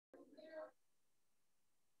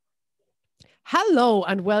Hello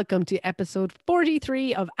and welcome to episode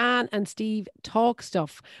 43 of Anne and Steve Talk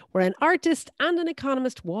Stuff, where an artist and an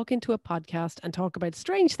economist walk into a podcast and talk about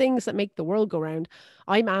strange things that make the world go round.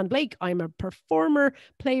 I'm Anne Blake. I'm a performer,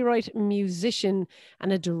 playwright, musician,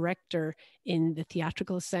 and a director in the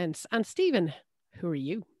theatrical sense. And Stephen, who are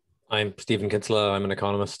you? I'm Stephen Kinsella. I'm an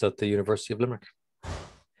economist at the University of Limerick.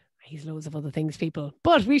 He's loads of other things, people,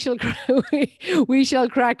 but we shall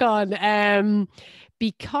crack on.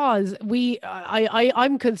 Because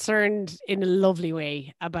I'm concerned in a lovely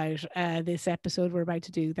way about this episode we're about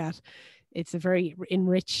to do, that it's a very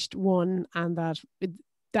enriched one, and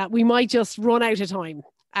that we might just run out of time.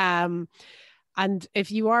 And if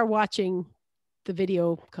you are watching the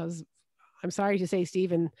video, because I'm sorry to say,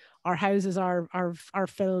 Stephen, our houses are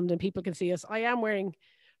filmed and people can see us. I am wearing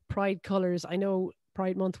Pride colours. I know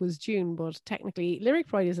Pride month was June, but technically Lyric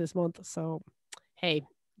Pride is this month. So, hey,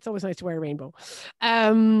 it's always nice to wear a rainbow.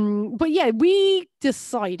 But yeah, we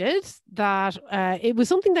decided that it was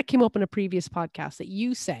something that came up in a previous podcast that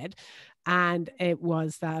you said, and it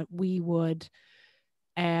was that we would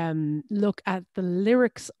look at the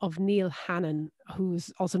lyrics of Neil Hannon,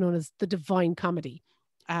 who's also known as the Divine Comedy.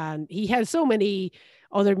 And he has so many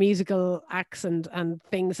other musical acts and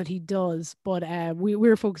things that he does, but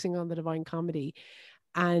we're focusing on the Divine Comedy.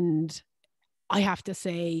 And I have to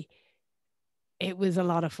say, it was a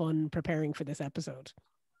lot of fun preparing for this episode.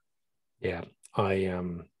 Yeah, I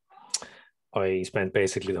spent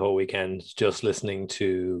basically the whole weekend just listening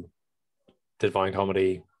to the Divine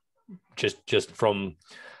Comedy, just from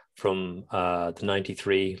the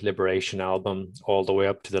 '93 Liberation album all the way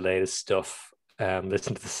up to the latest stuff.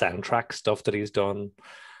 Listen to the soundtrack stuff that he's done.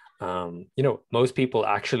 Most people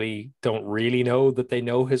actually don't really know that they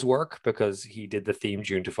know his work because he did the theme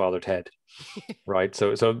tune to Father Ted, right?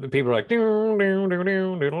 So people are like,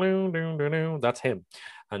 that's him.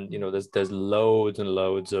 And there's loads and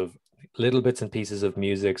loads of little bits and pieces of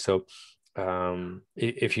music. So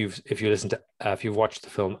if you've watched the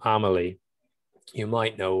film Amelie, you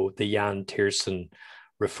might know the Jan Tiersen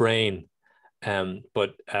refrain.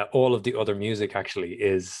 But all of the other music actually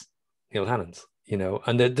is Neil Hannon's,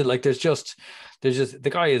 and there's just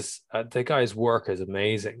the guy's work is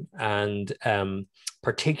amazing. And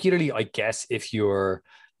particularly, I guess, if you're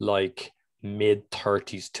like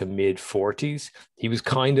mid-30s to mid-40s, he was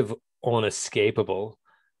kind of unescapable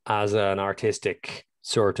as an artistic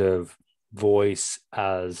sort of voice,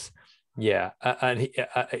 and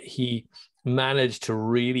he managed to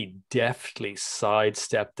really deftly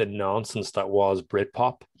sidestep the nonsense that was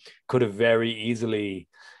Britpop. Could have very easily,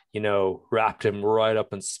 wrapped him right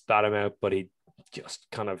up and spat him out, but he just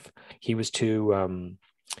he was too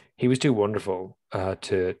wonderful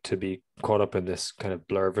to be caught up in this kind of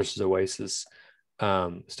Blur versus Oasis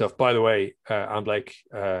stuff. By the way, I'm like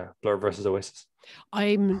Blur versus Oasis.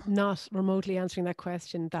 I'm not remotely answering that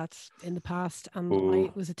question. That's in the past, and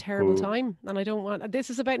it was a terrible time. And I don't want. This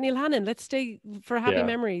is about Neil Hannon. Let's stay for happy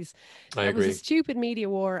memories. I agree. It was a stupid media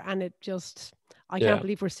war, and it just. I can't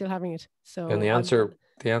believe we're still having it. So. And the answer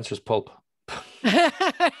is pulp.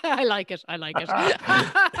 I like it.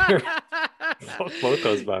 Both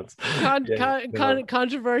those bands.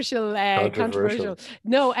 Controversial.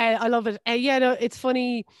 No, I love it. It's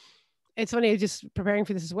funny. It's funny, just preparing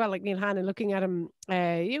for this as well, like Neil Hannon, looking at him,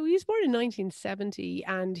 he was born in 1970,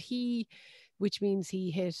 and which means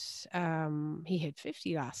he hit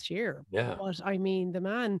 50 last year. Yeah. But I mean, the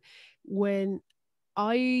man, when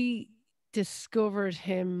I discovered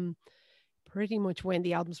him pretty much when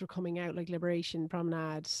the albums were coming out, like Liberation,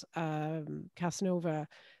 Promenade, Casanova,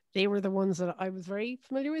 they were the ones that I was very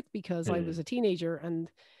familiar with because I was a teenager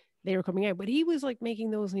and they were coming out, but he was like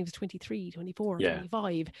making those when he was 23, 24,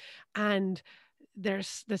 25. And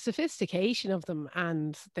there's the sophistication of them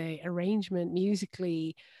and the arrangement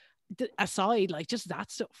musically aside, like just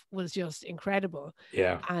that stuff was just incredible.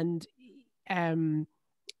 Yeah. And,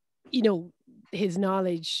 his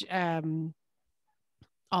knowledge of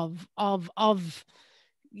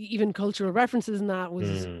even cultural references and that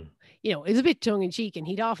was, it was a bit tongue in cheek, and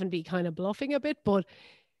he'd often be kind of bluffing a bit, but,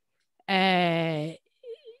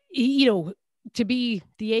 to be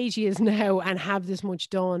the age he is now and have this much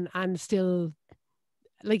done and still,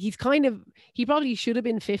 like, he probably should have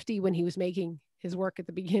been 50 when he was making his work at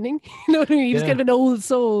the beginning. You know what I mean? He was kind of an old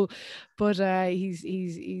soul, but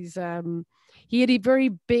he had a very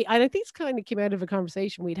big, and I think it's kind of came out of a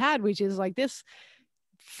conversation we'd had, which is like this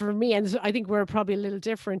for me, and I think we're probably a little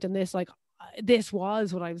different in this, like, this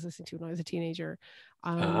was what I was listening to when I was a teenager.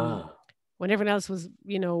 When everyone else was,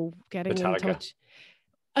 getting Metallica. In touch.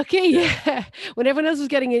 Okay, yeah. When everyone else was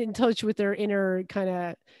getting in touch with their inner kind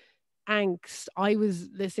of angst, I was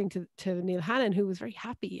listening to Neil Hannon, who was very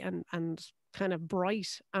happy and kind of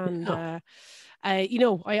bright and Yeah. you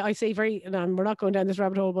know, I say very, and we're not going down this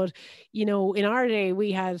rabbit hole, but you know, in our day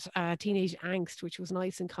we had teenage angst, which was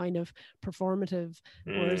nice and kind of performative,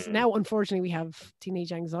 whereas Mm. now unfortunately we have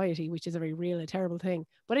teenage anxiety, which is a very real, a terrible thing.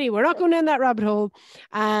 But anyway, we're not going down that rabbit hole,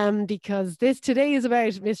 because this today is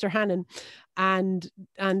about Mr. Hannon and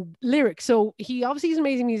lyrics. So he obviously is an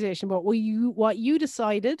amazing musician, but what you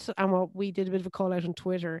decided, and what we did a bit of a call out on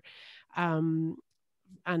Twitter, um,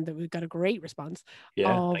 and that we've got a great response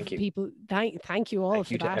Yeah, of thank you. people. Thank you all Thank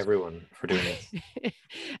for you to that. everyone for doing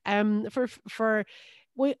this. For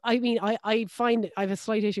well, I mean, I find I have a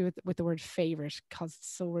slight issue with the word favorite because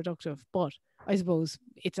it's so reductive, but I suppose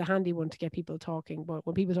it's a handy one to get people talking. But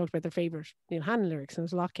when people talked about their favorite Neil Hannon lyrics, and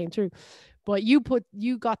there's a lot came through, but you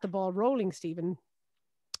got the ball rolling, Stephen,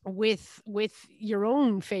 with your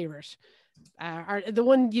own favorite, or the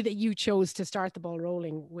one that you chose to start the ball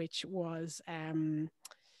rolling, which was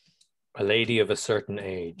A lady of a certain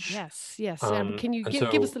age. yes. Can you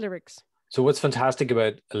And give us the lyrics? so what's fantastic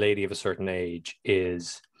about A Lady of a Certain Age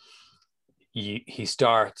is he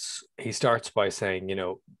starts by saying, you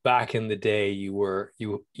know, back in the day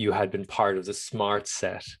you had been part of the smart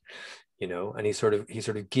set, you know, and he sort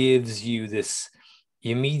of gives you this,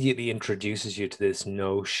 he immediately introduces you to this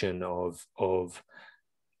notion of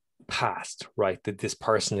past, right? That this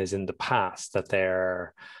person is in the past, that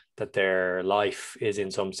their life is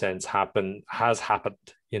in some sense has happened,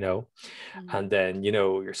 you know. And then, you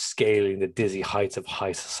know, you're scaling the dizzy heights of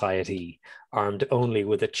high society, armed only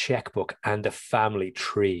with a checkbook and a family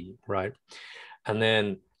tree, right? And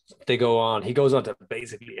then he goes on to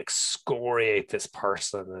basically excoriate this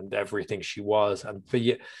person and everything she was. And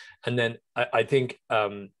then I think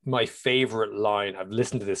my favorite line, I've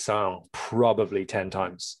listened to this song probably 10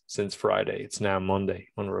 times since Friday. It's now Monday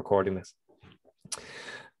when we're recording this.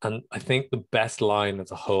 And I think the best line of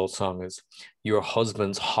the whole song is, your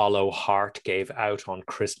husband's hollow heart gave out on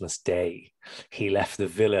Christmas Day. He left the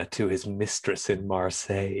villa to his mistress in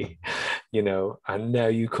Marseille, you know, and now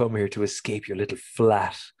you come here to escape your little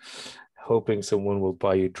flat, hoping someone will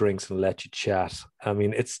buy you drinks and let you chat. I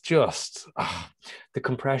mean, it's just, the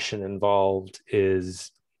compression involved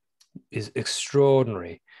is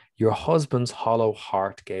extraordinary. Your husband's hollow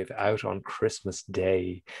heart gave out on Christmas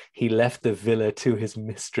Day. He left the villa to his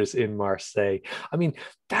mistress in Marseille. I mean,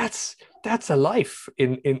 that's a life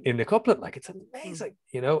in the couplet. Like, it's amazing,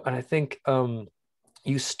 you know. And I think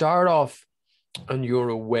you start off and you're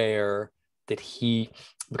aware that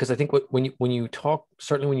because I think when you talk,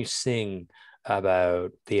 certainly when you sing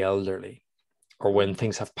about the elderly, or when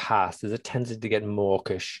things have passed, there's a tendency to get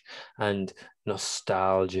mawkish and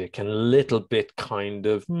nostalgic and a little bit kind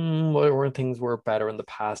of when things were better in the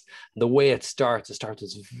past. And the way it starts as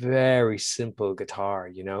very simple guitar,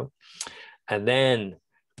 you know, and then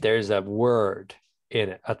there's a word in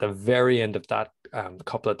it at the very end of that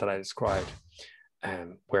couplet that I described,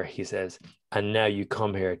 where he says, "And now you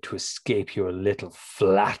come here to escape your little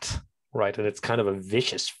flat," right? And it's kind of a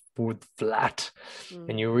vicious wood flat,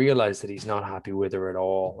 and you realize that he's not happy with her at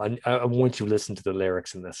all. And once you listen to the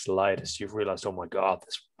lyrics in the slightest, you've realized, oh my God,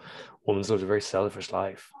 this woman's lived a very selfish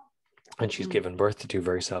life, and she's given birth to two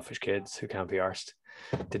very selfish kids who can't be arsed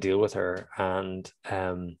to deal with her. And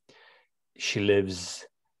she lives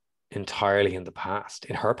entirely in the past,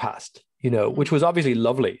 in her past, you know, which was obviously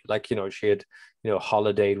lovely. Like, you know, she had, you know,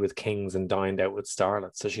 holidayed with kings and dined out with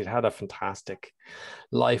starlets, so she'd had a fantastic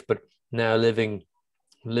life, but now living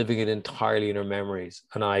it entirely in her memories.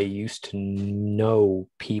 And I used to know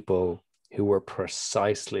people who were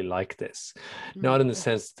precisely like this, not in the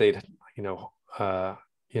sense that they'd,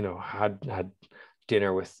 had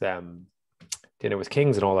dinner with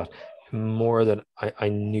kings and all that, more than I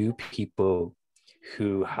knew people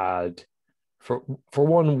who had, for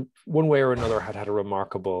one way or another, had a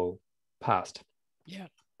remarkable past. Yeah.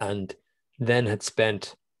 And then had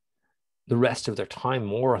spent the rest of their time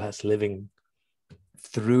more or less living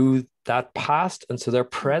through that past, and so their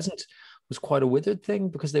present was quite a withered thing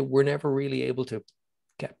because they were never really able to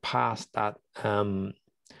get past that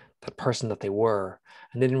that person that they were,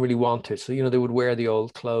 and they didn't really want to. So, you know, they would wear the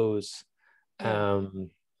old clothes. This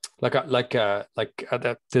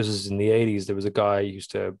was in the 80s. There was a guy he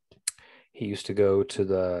used to go to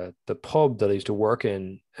the pub that I used to work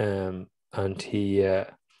in, and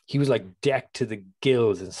he was like decked to the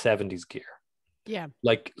gills in 70s gear. Yeah.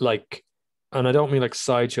 Like and I don't mean like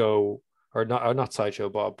Sideshow, or not Sideshow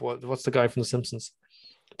Bob. What's the guy from The Simpsons?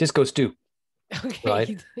 Disco Stu. right?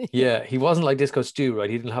 Okay. Yeah, he wasn't like Disco Stew, right?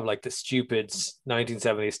 He didn't have like the stupid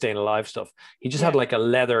 1970s Staying Alive stuff. He just had Yeah. like a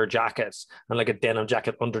leather jacket and like a denim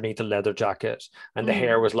jacket underneath a leather jacket, and the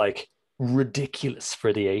hair Mm. was like ridiculous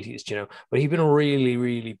for the 80s, you know. But he'd been a really,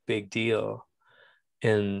 really big deal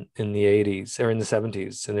in the 80s or in the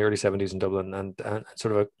 70s, in the early 70s in Dublin, and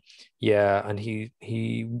sort of a yeah, and he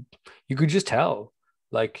you could just tell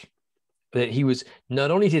like that he was not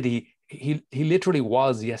only did he literally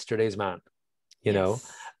was yesterday's man, you know.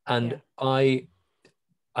 Yes. And Yeah.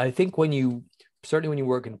 I think when you certainly when you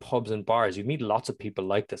work in pubs and bars, you meet lots of people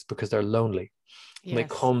like this because they're lonely and they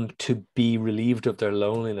Yes. come to be relieved of their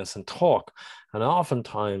loneliness and talk. And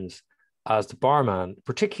oftentimes, as the barman,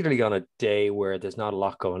 particularly on a day where there's not a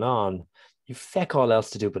lot going on, you feck all else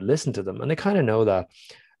to do but listen to them. And they kind of know that.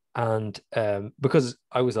 And because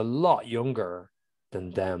I was a lot younger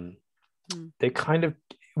than them, Mm. they kind of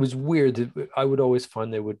it was weird. I would always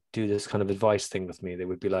find they would do this kind of advice thing with me. They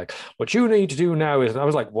would be like, "What you need to do now is," and I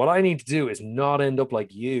was like, "What I need to do is not end up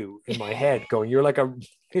like you in my head, going, you're like a,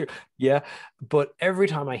 yeah." But every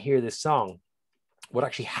time I hear this song, what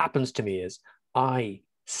actually happens to me is I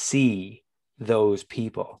see those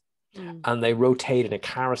people, Mm. and they rotate in a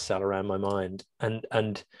carousel around my mind,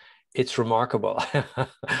 and it's remarkable.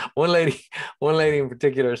 one lady one lady in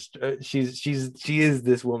particular, she is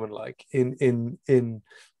this woman, like in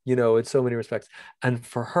you know, in so many respects. And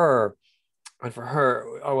for her,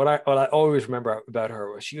 what I always remember about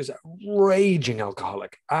her was she was a raging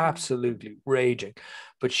alcoholic, Mm. absolutely raging.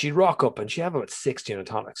 But she'd rock up and she'd have about 6 gin and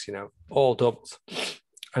tonics, you know, all doubles.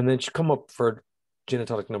 And then she'd come up for gin and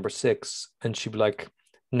tonic number 6 and she'd be like,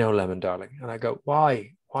 "No lemon, darling." And I go,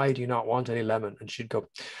 "Why? Why do you not want any lemon?" And she'd go,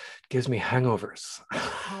 "Gives me hangovers."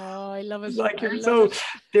 Oh, I love it. It's like, I you're love so it.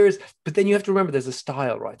 there's, but then you have to remember there's a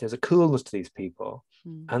style, right? There's a coolness to these people,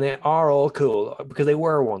 Mm. and they are all cool because they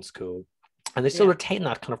were once cool, and they still Yeah. retain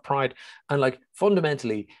that kind of pride. And like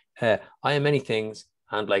fundamentally, I am many things,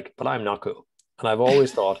 and like, but I'm not cool. And I've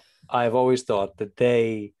always thought that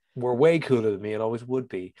they were way cooler than me and always would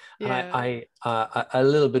be. And Yeah. a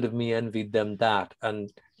little bit of me envied them that.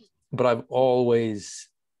 And but I've always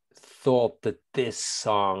thought that this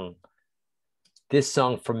song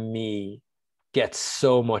for me gets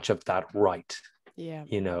so much of that right, Yeah.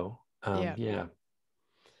 you know. Yeah. Yeah.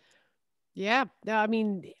 Yeah. No, I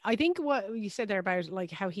mean, I think what you said there about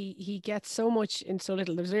like how he gets so much in so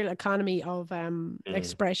little. There's a real economy of Mm.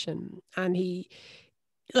 expression, and he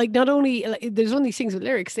like not only like, there's one of these things with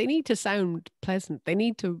lyrics, they need to sound pleasant. They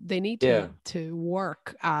need Yeah. to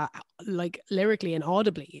work like lyrically and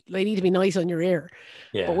audibly. They need to be nice on your ear.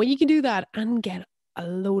 But Yeah. when you can do that and get a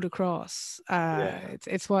load across, Yeah.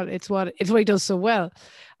 it's what he does so well.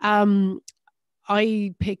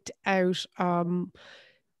 I picked out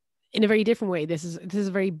in a very different way. This is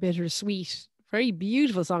a very bittersweet, very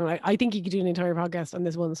beautiful song. I think you could do an entire podcast on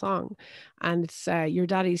this one song, and it's "Your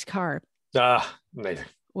Daddy's Car," Amazing.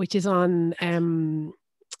 which is on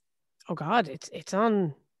oh God, it's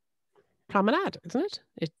on Promenade, isn't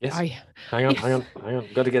it? Yes. I Hang on, yeah, hang on, hang on.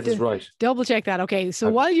 Got to get this right. double check that. Okay, so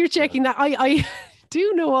I've, while you're yeah. checking that, I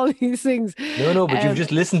do know all these things. No, but you've Um,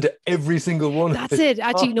 just listened to every single one of that's his it.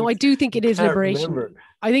 Actually, no, I songs. do think You it is can't remember. Liberation.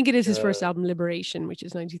 I think it is his Uh, first album, Liberation, which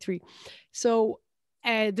is '93. So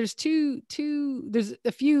there's there's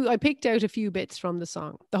a few. I picked out a few bits from the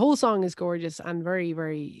song. The whole song is gorgeous and very,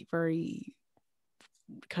 very, very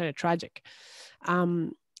kind of tragic.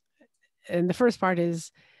 Um, and the first part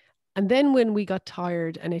is, and then when we got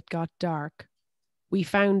tired and it got dark, we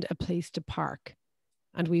found a place to park,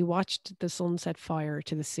 and we watched the sunset fire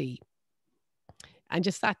to the sea. And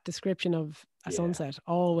just that description of a yeah. sunset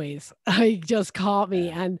always I just caught me.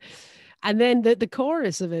 Yeah. And then the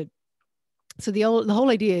chorus of it. So the whole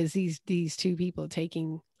idea is these two people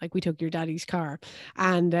taking, like, we took your daddy's car,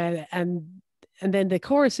 and then the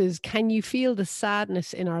chorus is, can you feel the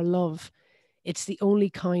sadness in our love? It's the only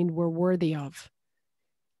kind we're worthy of.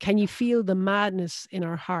 Can you feel the madness in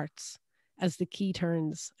our hearts as the key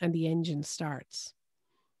turns and the engine starts?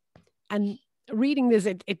 And reading this,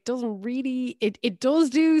 it doesn't really, it does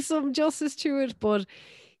do some justice to it, but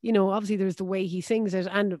obviously there's the way he sings it.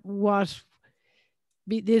 And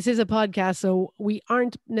this is a podcast, so we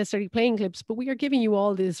aren't necessarily playing clips, but we are giving you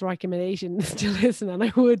all these recommendations to listen, and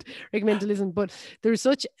I would recommend to listen. But there's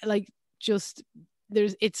such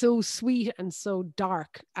it's so sweet and so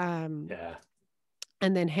dark, Yeah.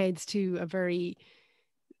 and then heads to a very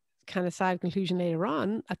kind of sad conclusion later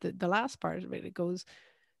on at the last part of it. It goes,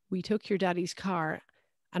 we took your daddy's car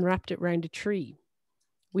and wrapped it round a tree.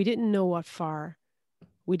 We didn't know what for.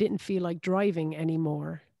 We didn't feel like driving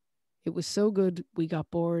anymore. It was so good we got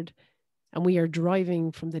bored and we are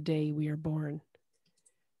driving from the day we are born.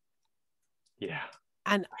 Yeah.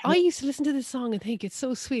 And I used to listen to this song and think it's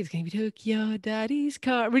so sweet. It's going to be took your daddy's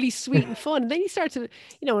car, really sweet and fun. And then you start to,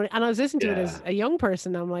 and I was listening to it as Yeah. a young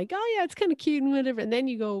person. I'm like, oh yeah, it's kind of cute and whatever. And then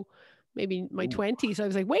you go, maybe my 20s. I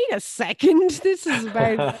was like, wait a second, this is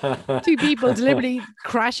about two people deliberately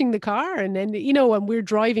crashing the car, and then when we're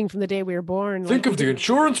driving from the day we were born. Think of the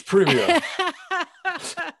insurance premium.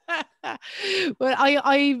 Well,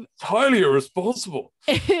 it's highly irresponsible.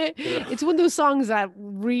 It's one of those songs that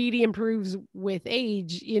really improves with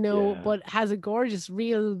age, but has a gorgeous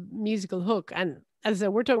real musical hook. And as I said,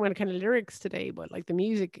 we're talking about kind of lyrics today, but like the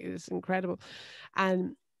music is incredible.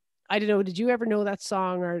 And I don't know, did you ever know that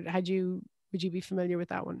song, or would you be familiar with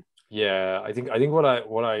that one? Yeah, I think what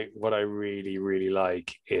I really, really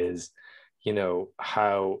like is,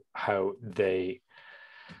 how they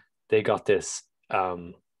got this.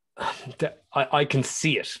 I can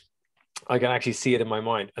see it. I can actually see it in my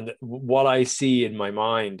mind, and what I see in my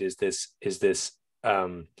mind is this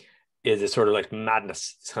sort of like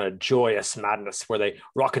madness, this kind of joyous madness where they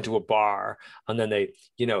rock into a bar and then they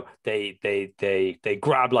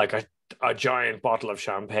grab like a giant bottle of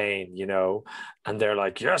champagne, and they're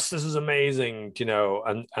like, yes, this is amazing,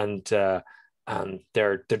 and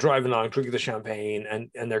they're driving along drinking the champagne,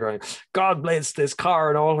 and they're going, God bless this car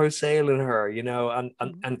and all who sail in her,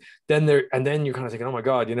 and then you're kind of thinking, oh my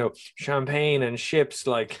God, champagne and ships,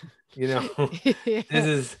 like, Yeah. this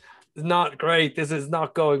is not great, this is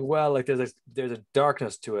not going well, like there's a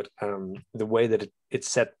darkness to it, the way that it's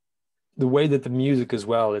set, the way that the music as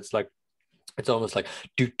well, it's like, it's almost like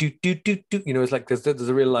do do do do do, it's like there's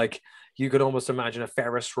a real, like, you could almost imagine a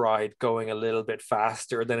Ferris ride going a little bit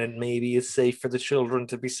faster than it maybe is safe for the children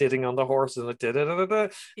to be sitting on the horses, like da, da, da, da, da.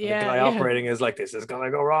 And the guy operating is like, this is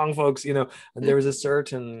gonna go wrong, folks, and there is a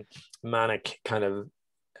certain manic kind of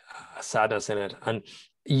sadness in it, and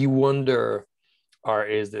you wonder, or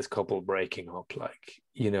is this couple breaking up, like,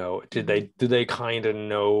 do they kind of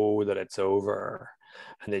know that it's over,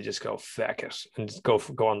 and they just go feck it and just go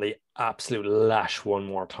on the absolute lash one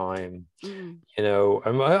more time.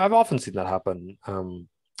 I've often seen that happen.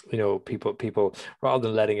 People rather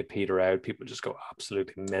than letting it peter out, people just go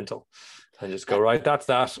absolutely mental and just go, right, that's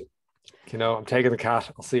that. I'm taking the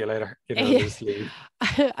cat. I'll see you later. Just leave.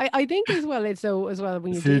 I think as well, it's so as well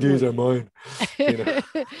when you're CDs are mine.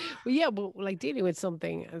 Well, yeah, but like dealing with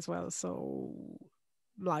something as well, so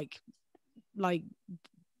like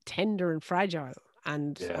tender and fragile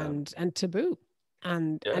and taboo,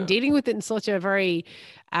 and dealing with it in such a very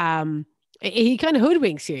he kind of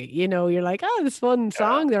hoodwinks you, you're like, oh, this fun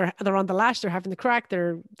song, they're on the lash, they're having the crack,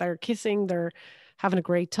 they're kissing, they're having a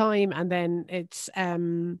great time, and then it's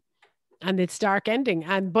dark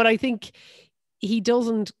ending, but I think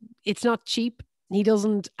it's not cheap. He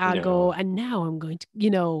doesn't go, and now I'm going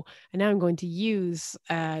to use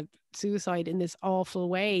suicide in this awful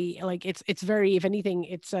way. Like it's very, if anything,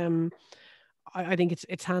 it's I think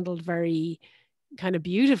it's handled very kind of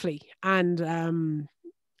beautifully. And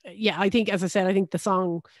I think, as I said, I think the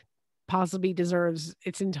song possibly deserves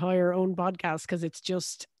its entire own podcast, because it's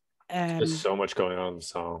just there's so much going on in the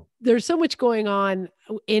song. There's so much going on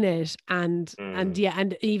in it, and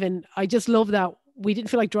even I just love that we didn't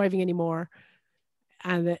feel like driving anymore,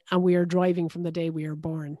 and we are driving from the day we are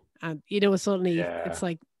born, and suddenly it's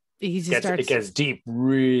like it gets deep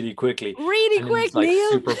really quickly, quick, like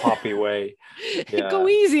Neil. super poppy way. Go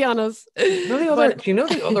easy on us. The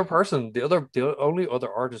other person, the only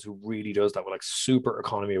other artist who really does that with like super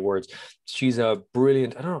economy of words, she's a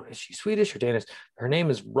brilliant, I don't know, is she Swedish or Danish? Her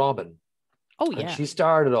name is Robin. Oh yeah. And she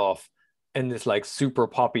started off in this like super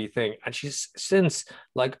poppy thing, and she's since,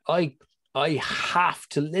 like, I have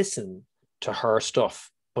to listen to her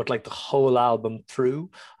stuff, but like the whole album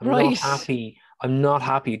through. I'm not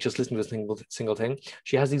happy just listening to a single thing.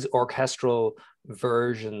 She has these orchestral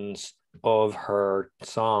versions of her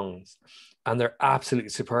songs, and they're absolutely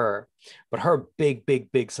superb. But her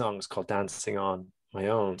big song is called Dancing on My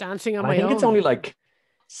Own. I think it's only like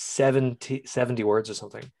 70 words or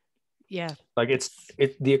something. Yeah. Like it's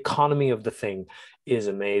the economy of the thing is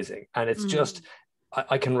amazing. And it's just,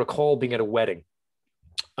 I can recall being at a wedding,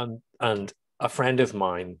 and a friend of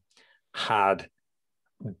mine had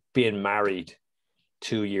been married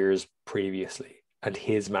 2 years previously, and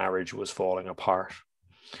his marriage was falling apart,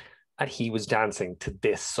 and he was dancing to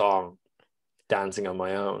this song, Dancing on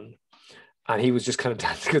My Own, and he was just kind of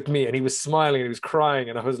dancing with me, and he was smiling and he was crying,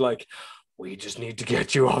 and I was like, we just need to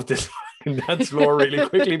get you off this dance floor really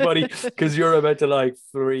quickly, buddy, because you're about to like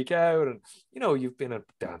freak out. And you've been at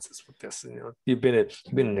dances with this, you've been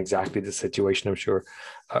in exactly this situation, I'm sure.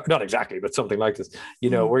 Not exactly, but something like this,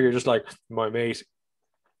 where you're just like, my mate,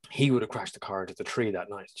 he would have crashed the car into the tree that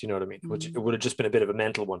night. Do you know what I mean? Which it would have just been a bit of a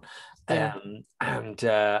mental one. Yeah. And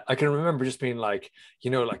I can remember just being like,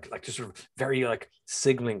 like just sort of very like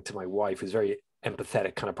signaling to my wife, who's very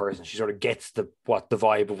empathetic kind of person. She sort of gets the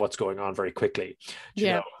vibe of what's going on very quickly. You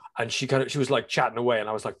know? And she was like chatting away, and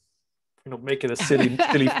I was like, making a silly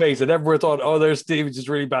face, and everyone thought, oh, there's Steve, he's just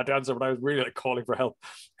really bad dancer, but I was really like calling for help.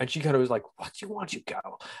 And she kind of was like, what do you want, you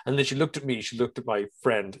go? And then she looked at me, she looked at my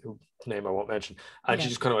friend, whose name I won't mention, and she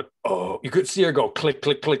just kind of went, oh, you could see her go click,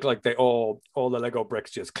 click, click, like they all the Lego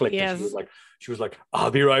bricks just clicked. And she was like,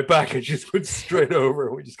 I'll be right back, and she just went straight over,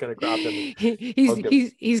 and we just kind of grabbed him.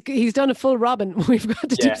 He's done a full Robin. We've got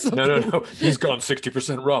to do something. No, he's gone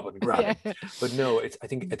 60% Robin, grab him. But no, I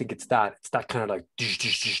think it's that kind of like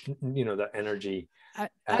that energy.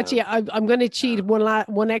 Actually, I'm going to cheat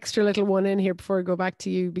one extra little one in here before I go back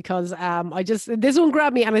to you, because this one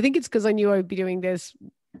grabbed me, and I think it's because I knew I would be doing this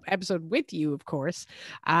episode with you, of course.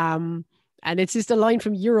 And it's just a line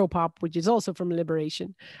from Europop, which is also from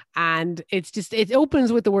Liberation. And it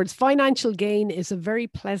opens with the words, financial gain is a very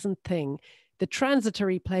pleasant thing. The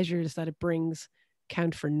transitory pleasures that it brings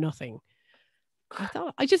count for nothing.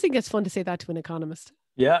 I just think it's fun to say that to an economist.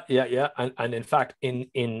 Yeah. And in fact, in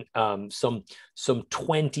some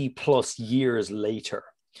 20 plus years later,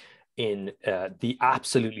 in the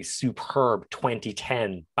absolutely superb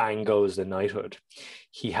 2010 Bang Goes the Knighthood,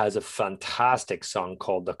 he has a fantastic song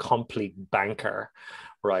called The Complete Banker,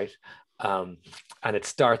 right? And it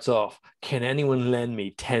starts off, can anyone lend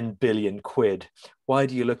me 10 billion quid? Why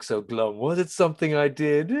do you look so glum? Was it something I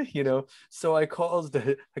did? So I caused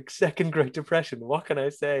a second Great Depression. What can I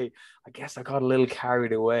say? I guess I got a little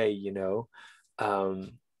carried away,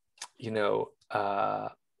 and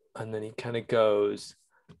then he kind of goes,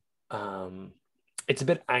 it's a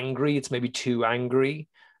bit angry. It's maybe too angry,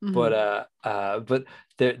 but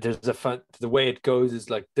there's the way it goes is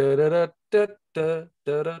like da da da da da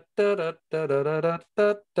da da da da da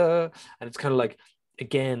da da, and it's kind of like,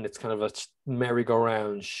 again, it's kind of a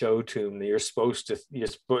merry-go-round show tune that you're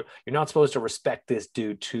not supposed to respect this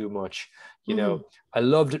dude too much. I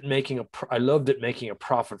loved it making a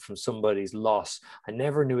profit from somebody's loss. I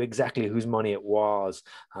never knew exactly whose money it was,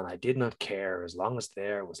 and I did not care as long as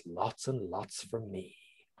there was lots and lots for me.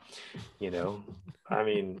 I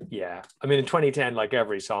mean, in 2010, like,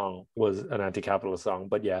 every song was an anti-capitalist song,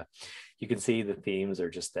 but yeah, you can see the themes are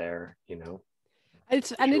just there.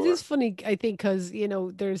 It is funny, I think, because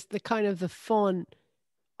there's the kind of the fun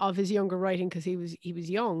of his younger writing, because he was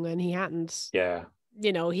young and he hadn't. Yeah.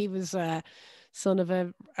 He was son of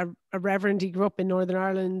a reverend. He grew up in Northern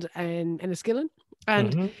Ireland and Enniskillen,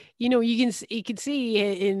 and you can see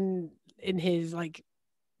in his like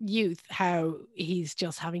youth how he's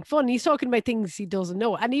just having fun. He's talking about things he doesn't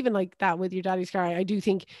know, and even like that with Your Daddy's Car, I do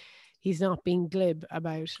think he's not being glib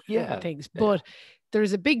about things, but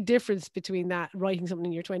there's a big difference between that, writing something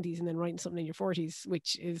in your 20s and then writing something in your 40s,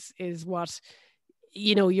 which is what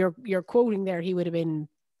you're quoting there. He would have been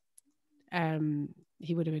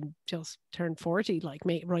just turned 40, like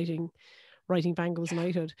writing Bang Goes the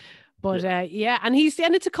Knighthood. But and it's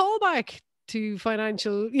a callback to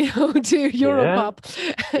financial, to Europop.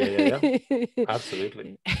 Yeah.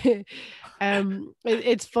 Absolutely.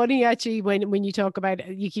 It's funny, actually, when you talk about,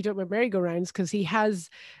 you keep talking about merry-go-rounds, because he has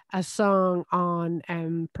a song on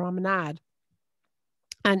Promenade.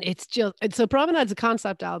 And so Promenade's a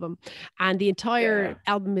concept album, and the entire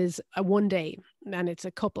album is a one day, and it's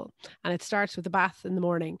a couple, and it starts with a bath in the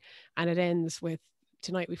morning, and it ends with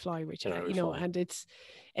Tonight We Fly, which and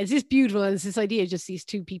it's just beautiful. And it's this idea of just these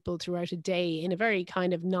two people throughout a day in a very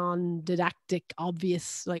kind of non-didactic,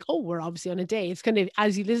 obvious, like, oh, we're obviously on a day. It's kind of,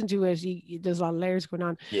 as you listen to it, there's a lot of layers going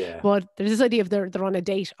on. Yeah. But there's this idea of they're on a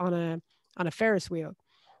date on a Ferris wheel,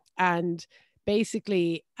 and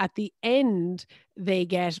basically at the end they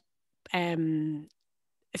get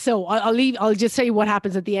so I'll just say what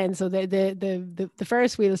happens at the end. So the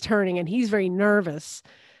Ferris wheel is turning, and he's very nervous.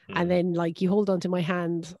 And then, like, you hold onto my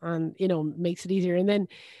hand, and makes it easier. And then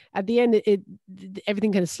at the end,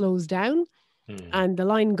 everything kind of slows down, and the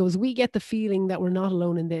line goes, "We get the feeling that we're not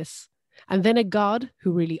alone in this." And then a god,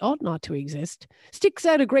 who really ought not to exist, sticks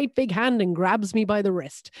out a great big hand and grabs me by the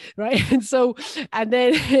wrist, right? And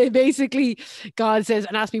then basically God says,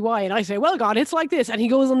 and asks me why, and I say, well, God, it's like this. And he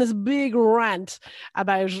goes on this big rant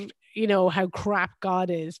about how crap God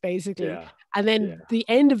is, basically. And then the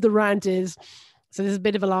end of the rant is, So this is a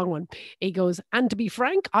bit of a long one. He goes, and to be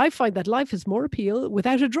frank, I find that life has more appeal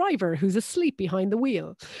without a driver who's asleep behind the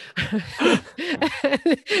wheel. And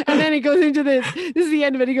then he goes into this. This is the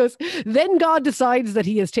end of it. He goes, then God decides that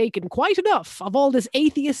he has taken quite enough of all this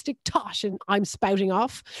atheistic tosh and I'm spouting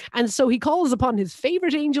off. And so he calls upon his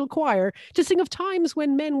favorite angel choir to sing of times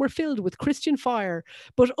when men were filled with Christian fire.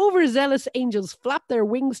 But overzealous angels flap their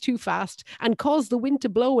wings too fast and cause the wind to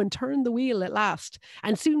blow and turn the wheel at last.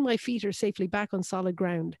 And soon my feet are safely back on solid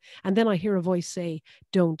ground. And then I hear a voice say,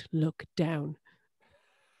 don't look down.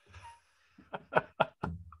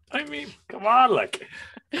 I mean, come on, like,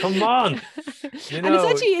 come on. You know, and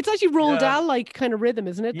it's actually Roald Dahl like kind of rhythm,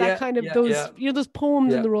 isn't it? Yeah, that kind of those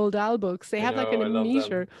poems in the Roald Dahl books. They have that kind of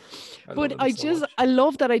meter. But I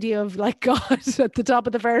love that idea of like God at the top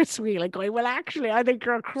of the Ferris wheel, like going, well, actually, I think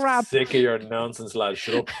you're crap. Sick of your nonsense, lad.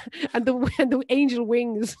 Shut up. and the angel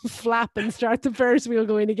wings flap and start the Ferris wheel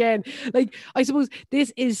going again. Like, I suppose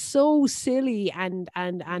this is so silly and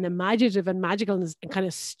imaginative and magical and kind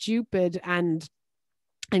of stupid and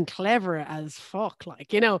clever as fuck,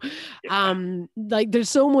 like, you know. Like there's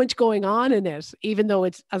so much going on in it, even though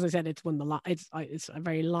it's, as I said, it's it's a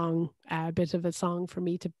very long bit of a song for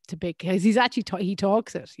me to pick, because he's actually he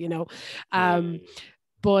talks it, you know.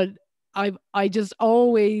 But I just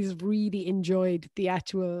always really enjoyed the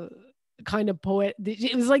actual kind of poet.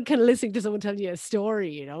 It was like kind of listening to someone telling you a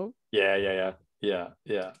story, you know. Yeah.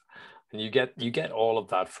 And you get all of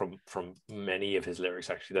that from many of his lyrics,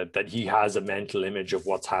 actually, that he has a mental image of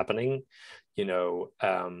what's happening, you know.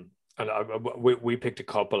 And we picked a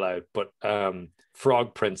couple out, but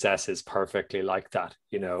Frog Princess is perfectly like that,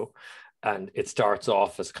 you know. And it starts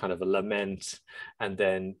off as kind of a lament, and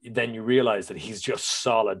then you realize that he's just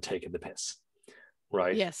solid taking the piss,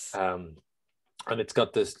 right? Yes. And it's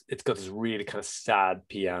got this really kind of sad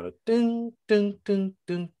piano, dun, dun, dun,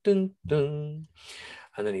 dun, dun, dun.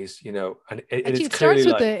 And then he's, you know, and it starts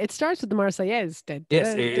with it starts with the Marseillaise.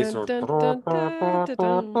 Yes, it is,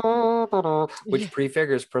 which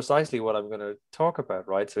prefigures precisely what I'm going to talk about,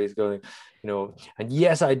 right? So he's going, you know, and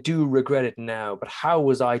yes, I do regret it now, but how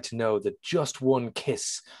was I to know that just one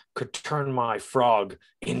kiss could turn my frog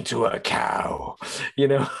into a cow, you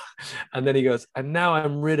know? And then he goes, and now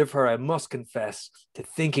I'm rid of her, I must confess to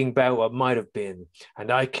thinking about what might have been.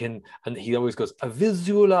 And he always goes, I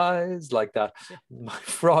visualize, like that, my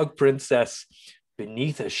frog princess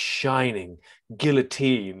beneath a shining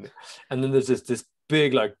guillotine. And then there's this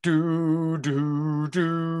big like do do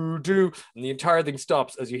do do, and the entire thing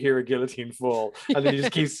stops as you hear a guillotine fall, and then you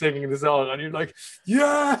just keep singing the song, and you're like,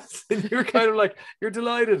 yes, and you're kind of like, you're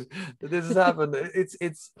delighted that this has happened.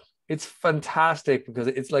 It's fantastic, because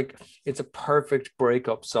it's a perfect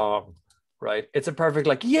breakup song, right? It's a perfect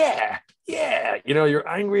like, yeah, you know, you're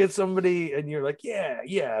angry at somebody and you're like, yeah,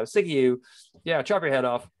 I'm sick of you, yeah, chop your head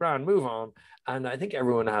off, Brown, move on. And I think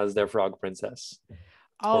everyone has their frog princess.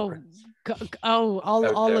 All of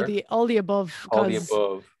the above. All the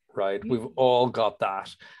above, right? We've all got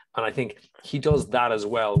that. And I think he does that as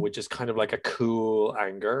well, which is kind of like a cool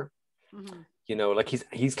anger. Mm-hmm. You know, like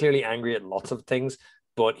he's clearly angry at lots of things,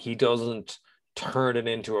 but he doesn't turn it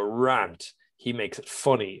into a rant. He makes it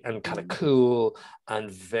funny and kind of cool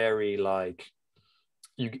and very like,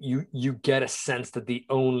 you get a sense that the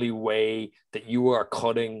only way that you are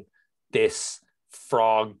cutting this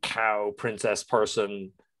frog cow princess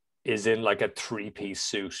person is in like a 3-piece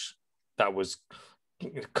suit that was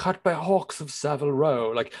cut by hawks of Savile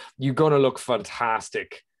Row. Like, you're gonna look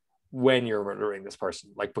fantastic when you're murdering this person,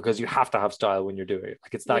 like, because you have to have style when you're doing it.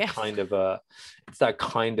 Like, it's that kind of a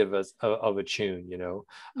tune, you know.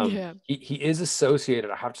 He is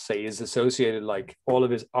associated, I have to say, like all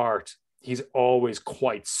of his art, he's always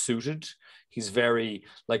quite suited. He's very,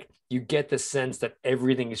 like, you get the sense that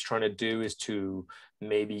everything he's trying to do is to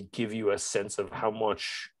maybe give you a sense of how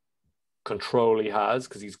much control he has,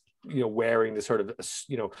 because he's, you know, wearing this sort of,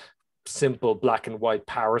 you know, simple black and white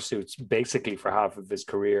power suits basically for half of his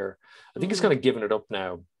career. I think he's kind of given it up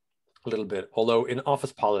now a little bit, although in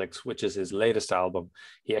Office Politics, which is his latest album,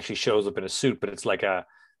 he actually shows up in a suit, but it's like a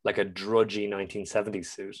drudgy 1970s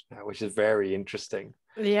suit, which is very interesting.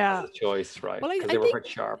 Yeah, choice, right? Because they were quite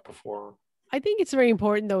sharp before. I think it's very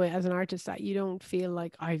important, though, as an artist, that you don't feel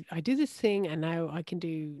like I do this thing and now I can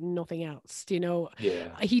do nothing else. You know,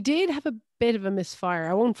 he did have a bit of a misfire.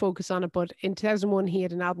 I won't focus on it, but in 2001, he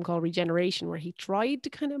had an album called Regeneration where he tried to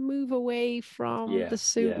kind of move away from the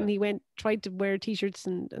suit and he tried to wear t-shirts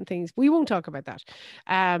and things. We won't talk about that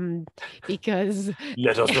because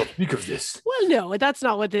let us not speak of this. Well, no, that's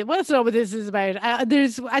not what this is about.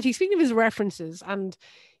 There's actually, speaking of his references, and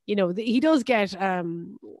he does get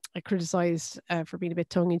criticized for being a bit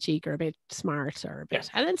tongue in cheek or a bit smart or a Yeah. bit.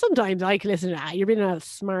 And then sometimes I can listen to, you're being a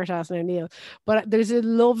smart ass now, Neil. But there's a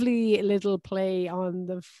lovely little play on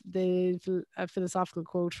the philosophical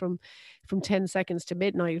quote from 10 Seconds to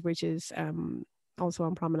Midnight, which is also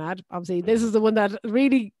on Promenade. Obviously, this is the one that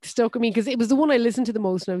really stuck with me because it was the one I listened to the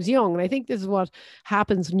most when I was young. And I think this is what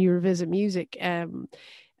happens when you revisit music. You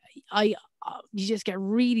just get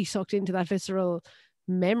really sucked into that visceral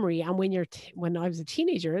memory. And when I was a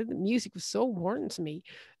teenager, the music was so important to me.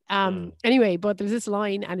 Anyway, but there's this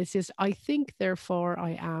line, and it's just, I think, therefore,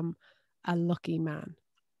 I am a lucky man.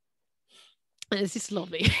 And it's just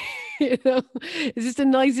lovely. It's just a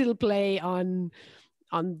nice little play on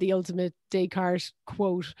the ultimate Descartes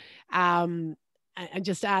quote. And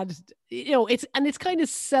just add, it's kind of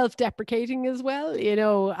self-deprecating as well,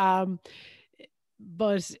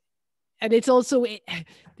 but and it's also,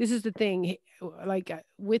 this is the thing, like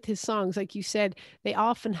with his songs, like you said, they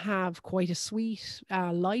often have quite a sweet,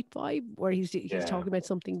 light vibe where he's talking about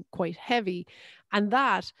something quite heavy, and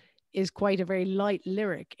that is quite a very light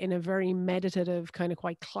lyric in a very meditative, kind of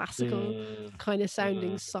quite classical kind of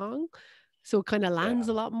sounding song. So it kind of lands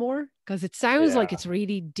a lot more because it sounds like it's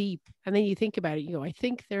really deep. And then you think about it, you go, I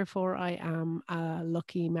think, therefore, I am a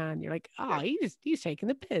lucky man. You're like, he's taking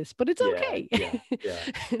the piss, but it's okay.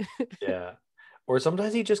 Yeah. Or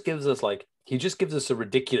sometimes he just gives us a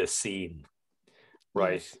ridiculous scene,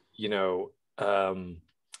 right? Yes.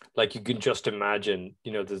 Like you can just imagine,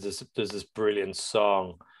 there's this brilliant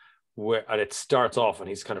song and it starts off and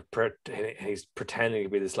he's kind of he's pretending to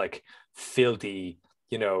be this like filthy,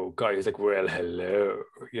 guy who's like, well, hello,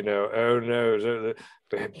 oh no,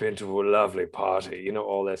 they've been to a lovely party,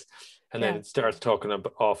 all this. And then it starts talking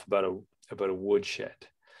off about a woodshed,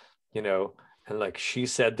 and like she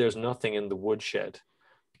said, there's nothing in the woodshed,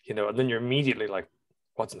 and then you're immediately like,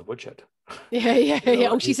 what's in the woodshed? Yeah.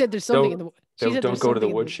 Oh, she said there's something in the woodshed. Don't go to the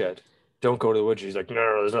woodshed. Don't go to the woodshed. He's like, no,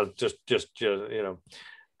 there's not, just,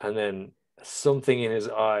 and then something in his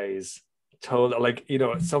eyes told, like,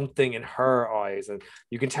 something in her eyes, and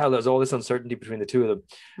you can tell there's all this uncertainty between the two of them.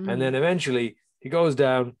 And then eventually he goes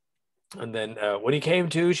down, and then when he came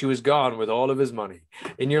to, she was gone with all of his money,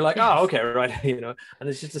 and you're like, oh, okay, right. And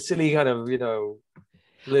it's just a silly kind of little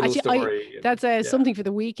story. That's something for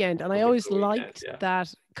the weekend, and I always liked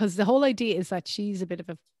that, because the whole idea is that she's a bit of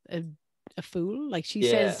a fool. Like she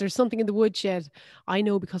says, there's something in the woodshed. I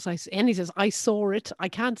know because and he says, I saw it. I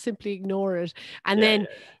can't simply ignore it. And then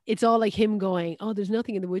it's all like him going, oh, there's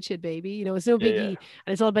nothing in the woodshed, baby. It's no biggie.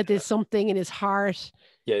 And it's all about this something in his heart.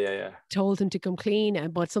 Told him to come clean,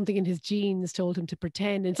 but something in his genes told him to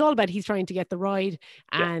pretend. And it's all about he's trying to get the ride,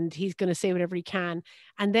 and he's going to say whatever he can.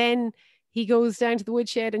 And then he goes down to the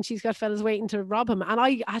woodshed and she's got fellas waiting to rob him. And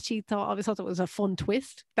I actually thought it was a fun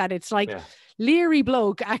twist, that it's like leery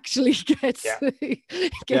bloke actually gets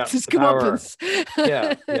his comeuppance.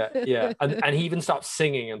 And he even stops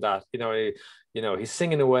singing in that, he's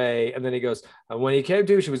singing away, and then he goes, and when he came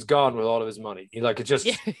to, she was gone with all of his money.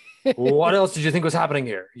 What else did you think was happening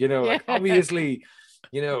here? Like, obviously,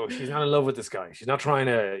 she's not in love with this guy. She's not trying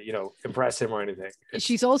to, impress him or anything.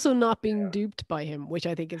 She's also not being duped by him, which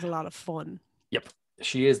I think is a lot of fun. Yep.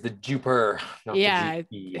 She is the duper, not the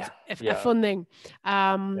dupe. A fun thing.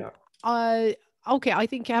 Okay, I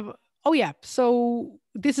think so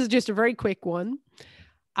this is just a very quick one.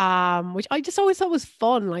 Which I just always thought was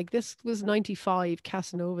fun. Like, this was 95,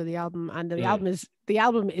 Casanova, the album, and the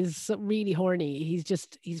album is really horny.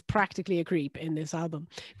 He's practically a creep in this album.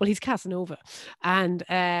 Well, he's Casanova, and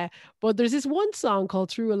but there's this one song called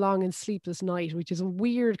 "Through a Long and Sleepless Night," which is a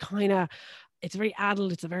weird kind of. It's very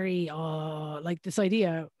adult. It's a very like this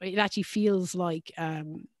idea. It actually feels like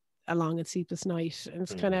a long and sleepless night, and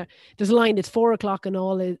it's kind of, there's a line, it's 4 o'clock and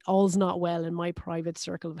all's not well in my private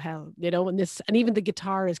circle of hell, and even the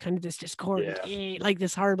guitar is kind of this discordant, like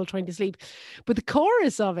this horrible trying to sleep, but the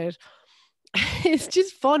chorus of it it's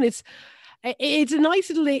just fun. It's a nice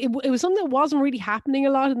little, it was something that wasn't really happening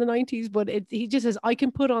a lot in the 90s, but he just says, I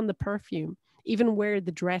can put on the perfume, even wear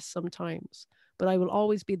the dress sometimes, but I will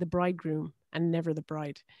always be the bridegroom and never the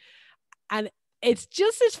bride. And it's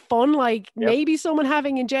just this fun, like maybe someone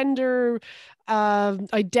having a gender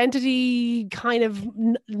identity kind of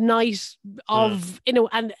night of,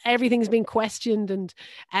 and everything's being questioned, and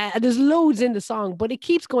there's loads in the song, but it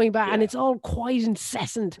keeps going back and it's all quite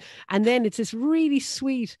incessant. And then it's this really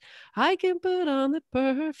sweet, I can put on the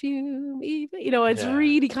perfume, even, it's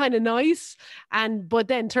really kind of nice. But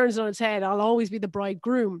then turns on its head, I'll always be the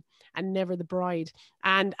bridegroom and never the bride,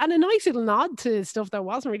 and a nice little nod to stuff that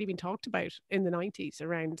wasn't really being talked about in the 90s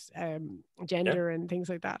around gender and things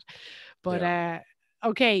like that. But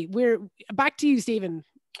Okay, we're back to you, Stephen.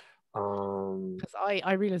 Um, Because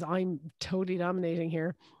I realize I'm totally dominating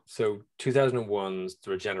here. so 2001's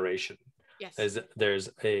The Regeneration. Yes. There's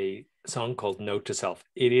a song called Note to Self.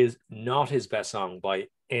 It is not his best song by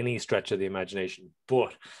any stretch of the imagination,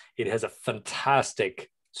 but it has a fantastic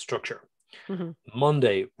structure. Mm-hmm.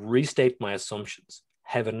 Monday, restate my assumptions.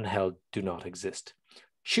 Heaven and hell do not exist.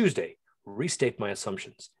 Tuesday, restate my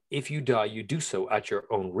assumptions. If you die, you do so at your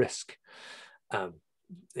own risk. Blah,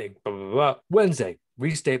 blah, blah. Wednesday,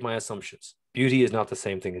 restate my assumptions. Beauty is not the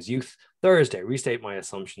same thing as youth. Thursday, restate my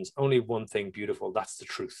assumptions. Only one thing beautiful, that's the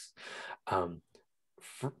truth. Um,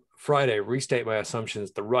 Friday, restate my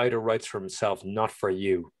assumptions. The writer writes for himself, not for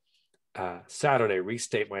you. Saturday,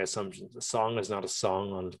 restate my assumptions. A song is not a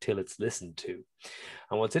song until it's listened to.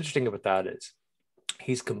 And what's interesting about that is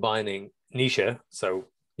he's combining Nietzsche, so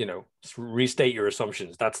restate your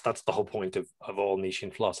assumptions. That's the whole point of all Nietzschean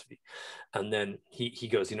philosophy. And then he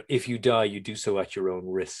goes, if you die, you do so at your own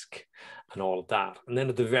risk, and all of that. And then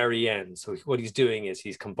at the very end, so what he's doing is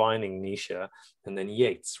he's combining Nietzsche and then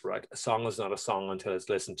Yeats, right? A song is not a song until it's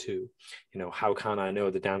listened to. How can I know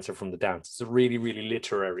the dancer from the dance? It's a really, really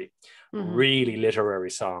literary, really literary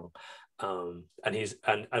song. And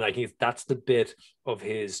I think that's the bit of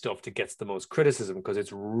his stuff that gets the most criticism, because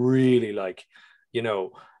it's really like,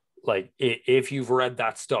 like if you've read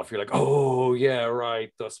that stuff, you're like, oh yeah,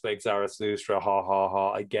 right, thus spake Zarathustra, ha ha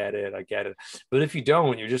ha, I get it. But if you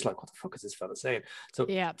don't, you're just like, what the fuck is this fella saying? So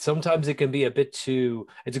yeah, sometimes it can be a bit too.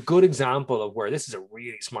 It's a good example of where this is a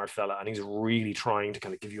really smart fella and he's really trying to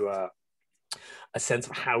kind of give you a sense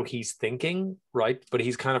of how he's thinking, right? But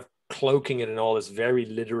he's kind of cloaking it in all this very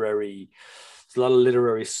literary. There's a lot of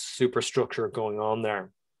literary superstructure going on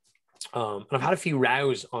there. And I've had a few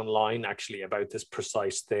rows online actually about this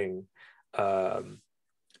precise thing.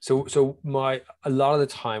 So a lot of the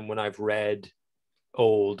time when I've read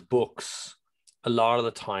old books, a lot of the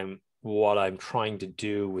time what I'm trying to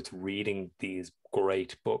do with reading these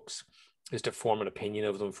great books is to form an opinion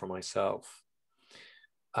of them for myself.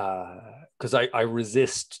 Because I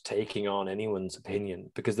resist taking on anyone's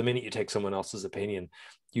opinion, because the minute you take someone else's opinion,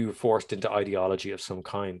 you're forced into ideology of some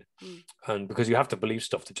kind, and because you have to believe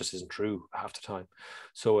stuff that just isn't true half the time.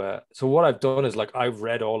 So what I've done is, like, I've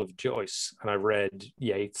read all of Joyce and I've read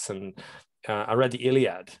Yeats, and I read the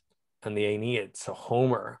Iliad and the Aeneid, so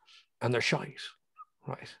Homer, and they're shite.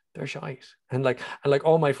 Right, they're shite, and like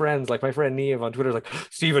all my friends, like my friend Neve on Twitter, is like,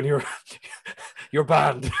 Stephen, you're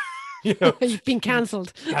banned. You've been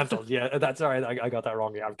cancelled. Yeah, that's all right. I got that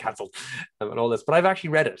wrong. Yeah, I'm cancelled, and all this. But I've actually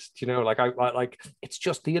read it. Like I like. It's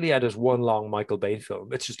just the Iliad is one long Michael Bay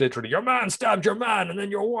film. It's just literally your man stabbed your man, and then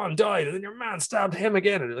your one died, and then your man stabbed him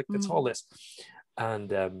again, and it's all this.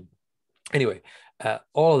 And anyway,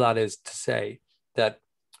 all of that is to say that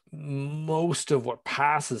most of what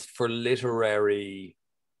passes for literary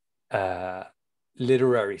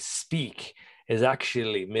speak is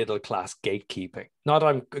actually middle-class gatekeeping. Not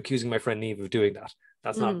I'm accusing my friend Neve of doing that.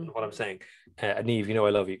 That's not what I'm saying. Neve, I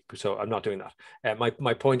love you, so I'm not doing that.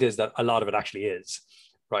 My point is that a lot of it actually is,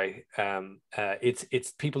 right?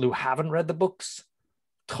 It's people who haven't read the books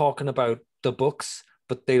talking about the books,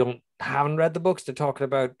 but they haven't read the books. They're talking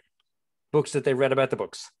about books that they've read about the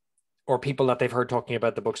books, or people that they've heard talking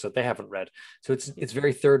about the books that they haven't read. So it's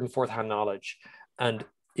very third and fourth hand knowledge. And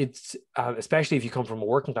it's especially if you come from a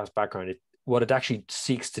working class background, what it actually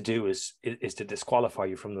seeks to do is to disqualify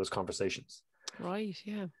you from those conversations. Right.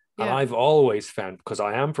 Yeah. And I've always found, because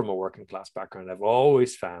I am from a working class background, I've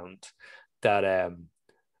always found that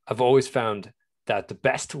the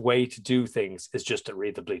best way to do things is just to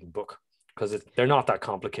read the bleeding book, because they're not that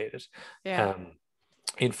complicated. Yeah.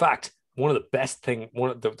 In fact, one of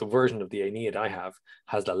the version of the Aeneid I have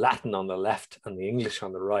has the Latin on the left and the English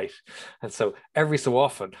on the right. And so every so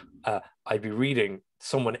often I'd be reading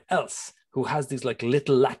someone else who has these like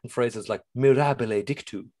little Latin phrases like mirabile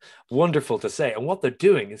dictu, wonderful to say. And what they're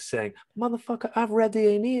doing is saying, motherfucker, I've read the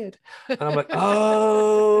Aeneid. And I'm like,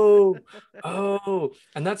 oh.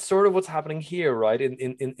 And that's sort of what's happening here, right?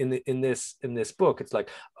 In this book. It's like,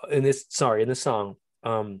 in this song,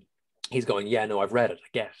 he's going, yeah, no, I've read it.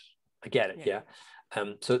 I get it. Yeah.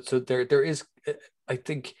 So there is, I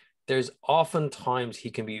think there's often times he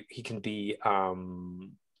can be,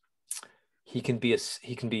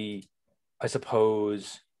 I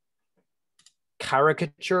suppose,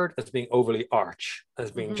 caricatured as being overly arch, as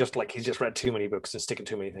being just like he's just read too many books and sticking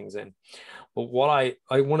too many things in. But what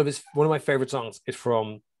one of my favorite songs is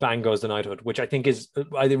from Bang Goes the Knighthood, which I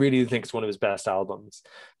really think is one of his best albums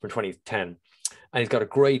from 2010. And he's got a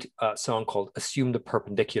great song called Assume the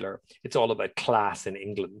Perpendicular. It's all about class in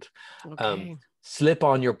England. Okay. Slip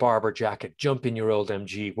on your Barber jacket, jump in your old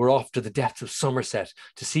MG. We're off to the depths of Somerset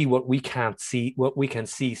to see what we can't see, what we can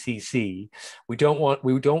see. We don't want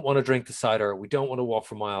to drink the cider. We don't want to walk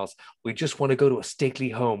for miles. We just want to go to a stately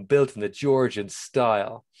home built in the Georgian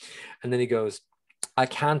style. And then he goes, I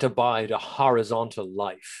can't abide a horizontal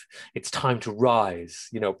life. It's time to rise,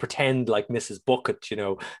 pretend like Mrs. Bucket, that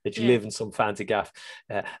you Yeah. live in some fancy gaff.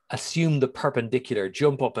 Assume the perpendicular,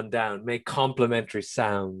 jump up and down, make complimentary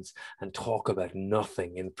sounds, and talk about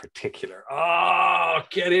nothing in particular. Oh,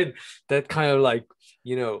 get in. That kind of like,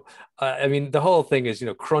 the whole thing is,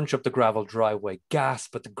 crunch up the gravel driveway,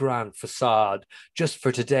 gasp at the grand facade. Just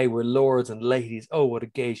for today, we're lords and ladies. Oh, what a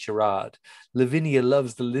gay charade. Lavinia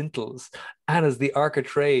loves the lintels. And as the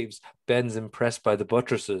architraves, Ben's impressed by the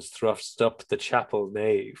buttresses thrust up the chapel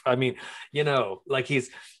nave. I mean,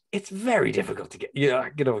 it's very difficult to get,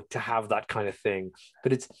 to have that kind of thing.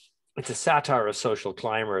 But it's a satire of social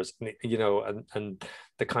climbers, and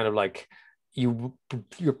the kind of like, you're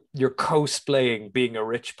cosplaying being a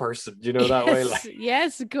rich person, that way, like.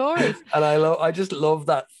 Yes, of course. And I just love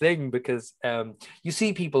that thing, because you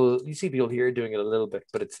see people here doing it a little bit,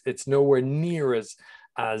 but it's nowhere near as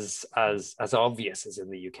obvious as in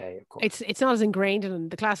the UK, of course. It's not as ingrained,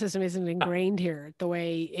 and the class system isn't ingrained here the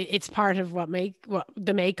way it's part of what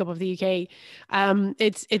the makeup of the UK.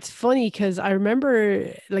 It's funny because I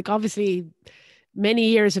remember, like, obviously many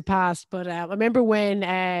years have passed, but I remember when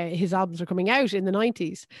his albums were coming out in the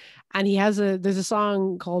 90s, and there's a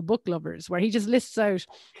song called Book Lovers where he just lists out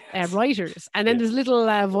writers, and then there's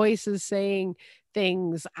little voices saying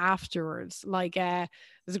things afterwards, like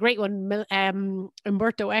there's a great one,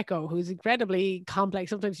 Umberto Eco, who's incredibly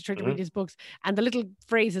complex. Sometimes you try to read his books, and the little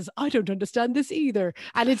phrases, I don't understand this either,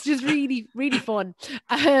 and it's just really, really fun.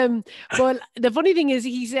 But the funny thing is,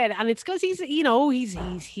 he said, and it's because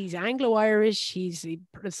he's Anglo-Irish, he's the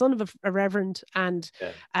son of a reverend, and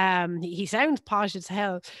he sounds posh as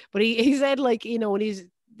hell. But he said, like, when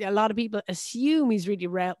a lot of people assume he's really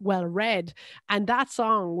well read, and that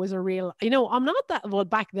song was a real, I'm not that well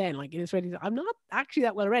back then, like in his 20s, I'm not actually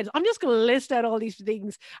that well read. I'm just going to list out all these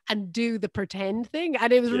things and do the pretend thing,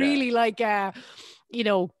 and it was really like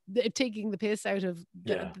taking the piss out of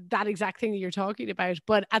that exact thing that you're talking about,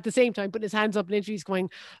 but at the same time putting his hands up in interviews going,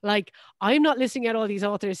 like, I'm not listing out all these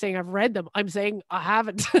authors saying I've read them, I'm saying I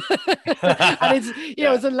haven't. And it's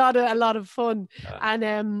it's a lot of fun.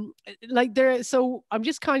 And so I'm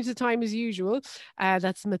just conscious of time as usual.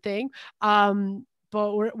 That's my thing.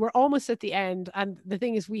 But we're almost at the end, and the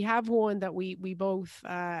thing is, we have one that we both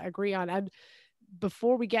agree on, and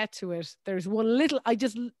before we get to it, there's one little,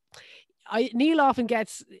 Neil often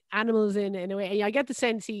gets animals in a way. I get the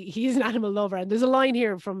sense he's an animal lover. And there's a line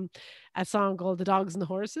here from a song called The Dogs and the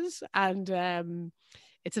Horses. And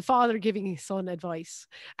it's a father giving his son advice.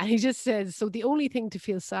 And he just says, so the only thing to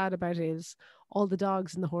feel sad about is all the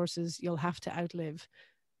dogs and the horses you'll have to outlive.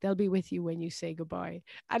 They'll be with you when you say goodbye.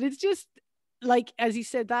 And it's just like, as he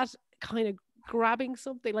said, that kind of grabbing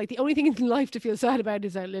something, like the only thing in life to feel sad about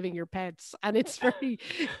is outliving your pets. And it's very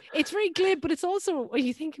glib, but it's also, when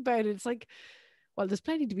you think about it, it's like, well, there's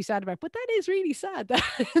plenty to be sad about, but that is really sad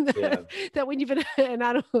that when you've been an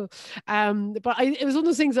animal. But it was one of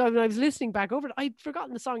those things, when I was listening back over it, I'd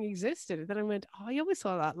forgotten the song existed, and then I went, I always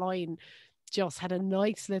saw that line just had a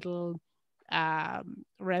nice little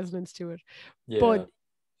resonance to it. But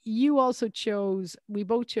you also we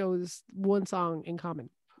both chose one song in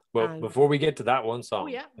common. Well, before we get to that one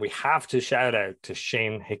song, we have to shout out to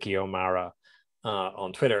Shane Hickey O'Mara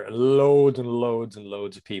on Twitter. Loads and loads and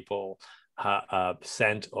loads of people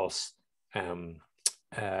sent us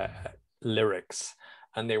lyrics,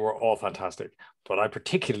 and they were all fantastic. But I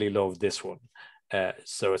particularly love this one.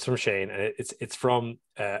 So it's from Shane, and it's from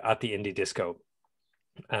At the Indie Disco.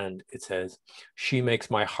 And it says, she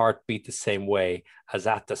makes my heart beat the same way as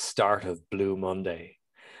at the start of Blue Monday.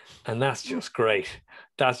 And that's just great.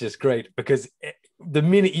 That's just great, because the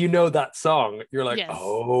minute you know that song, you're like,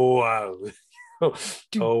 oh, wow.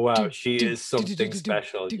 Oh, wow. She is something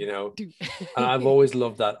special, And I've always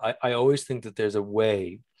loved that. I always think that there's a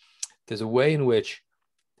way in which,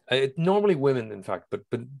 normally women, in fact, but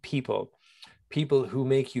people who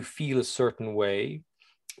make you feel a certain way,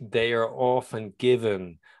 they are often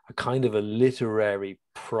given a kind of a literary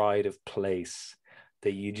pride of place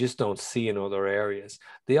that you just don't see in other areas.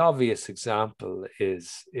 The obvious example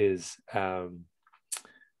is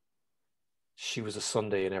she was a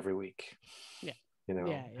Sunday in every week.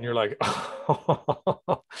 And you're like,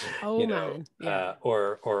 man.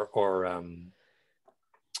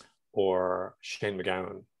 Or Shane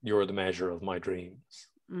MacGowan, you're the measure of my dreams.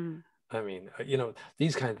 I mean,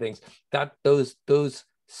 these kind of things, that those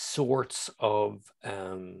sorts of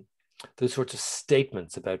those sorts of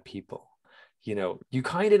statements about people. You know, you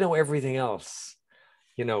kind of know everything else,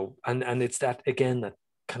 you know, and it's that, again, that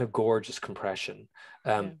kind of gorgeous compression.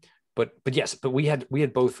 Yeah. But yes, but we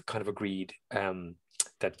had both kind of agreed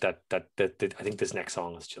that I think this next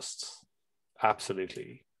song is just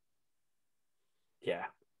absolutely, yeah.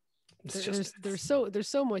 There's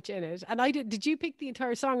so much in it. And did you pick the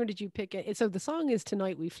entire song, or did you pick it? So the song is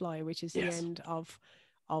Tonight We Fly, which is the Yes. end of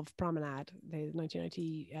Promenade, the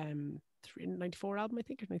 1994 album, I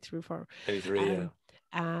think, or 93. 93, yeah.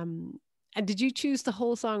 And did you choose the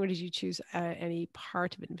whole song, or did you choose any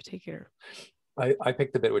part of it in particular? I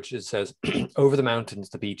picked the bit which it says, over the mountains,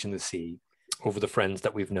 the beach, and the sea, over the friends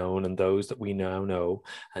that we've known and those that we now know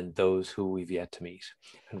and those who we've yet to meet.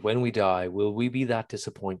 And when we die, will we be that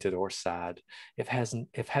disappointed or sad? If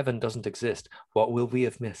heaven doesn't exist, what will we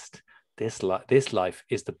have missed? This life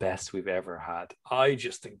is the best we've ever had. I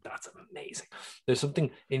just think that's amazing. There's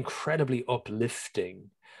something incredibly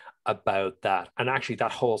uplifting about that. And actually,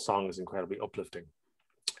 that whole song is incredibly uplifting.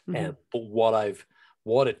 Mm-hmm. But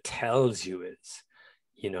what it tells you is,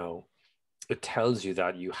 you know, it tells you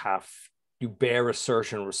that you bear a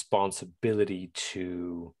certain responsibility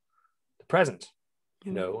to the present,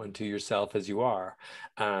 you know, and to yourself as you are.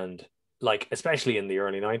 And like, especially in the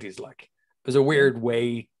early 90s, like, there's a weird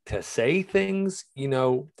way to say things, you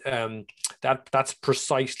know, that's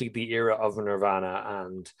precisely the era of Nirvana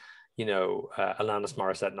and, you know, Alanis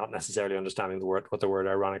Morissette not necessarily understanding what the word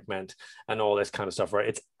ironic meant and all this kind of stuff, right?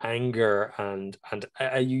 It's anger and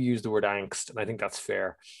you use the word angst, and I think that's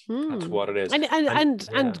fair. That's what it is,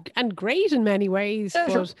 and great in many ways. Yeah,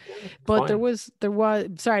 but sure. but there was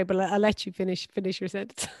sorry, but I'll let you finish your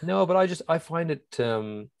sentence. No, but I find it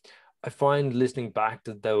I find listening back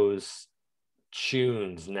to those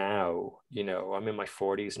tunes now, you know, I'm in my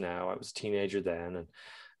 40s now. I was a teenager then, and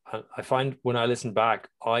I find when I listen back,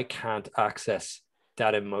 I can't access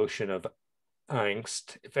that emotion of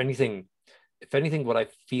angst. If anything, what I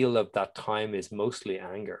feel of that time is mostly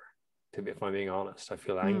anger. If I'm being honest, I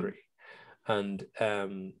feel angry, and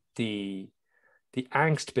the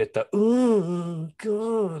angst bit, that oh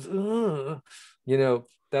god, you know,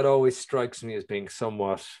 that always strikes me as being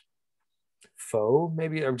somewhat faux,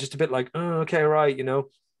 maybe, or just a bit like, oh, okay, right, you know.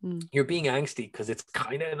 You're being angsty because it's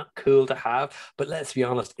kind of not cool to have, but let's be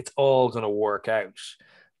honest, it's all going to work out,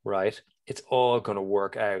 right? It's all going to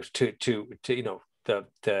work out. To you know,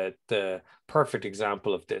 the perfect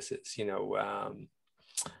example of this is, you know,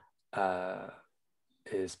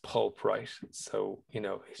 is Pulp, right? So, you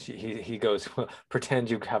know, he goes, well, pretend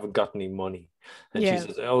you haven't got any money, and she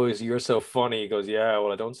says, oh, you're so funny. He goes, yeah,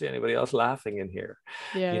 well, I don't see anybody else laughing in here.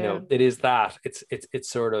 You know, it is that it's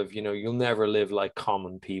sort of, you know, you'll never live like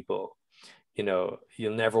common people, you know,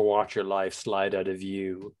 you'll never watch your life slide out of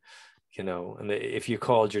view, you know, and if you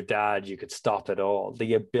called your dad, you could stop it all.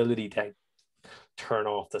 The ability to turn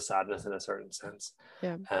off the sadness in a certain sense.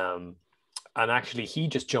 And actually he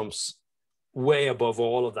just jumps way above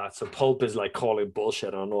all of that. So Pulp is like calling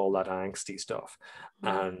bullshit on all that angsty stuff,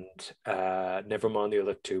 and never mind the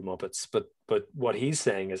other two Muppets. But what he's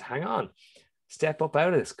saying is, hang on, step up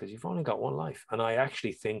out of this because you've only got one life. And I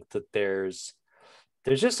actually think that there's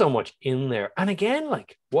just so much in there. And again,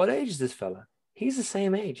 like, what age is this fella? He's the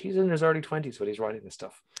same age. He's in his early 20s when he's writing this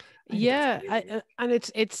stuff. And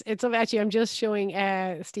it's actually, I'm just showing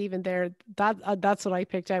Stephen there that's what I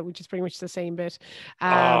picked out, which is pretty much the same bit,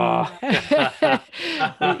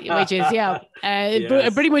 which is yes.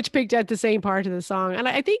 Pretty much picked out the same part of the song. And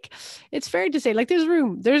I think it's fair to say, like,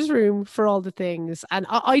 there's room for all the things. And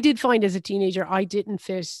I did find as a teenager I didn't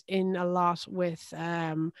fit in a lot with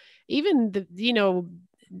even the, you know,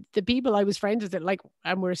 the people I was friends with, that, like,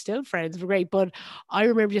 and we're still friends, were great. But I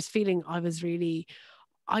remember just feeling I was really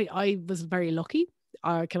I was very lucky.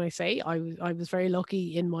 Can I say I was very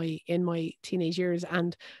lucky in my teenage years,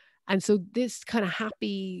 and so this kind of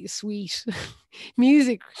happy, sweet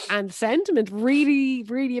music and sentiment really,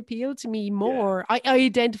 really appealed to me more. I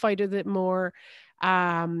identified with it more,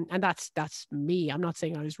 and that's me. I'm not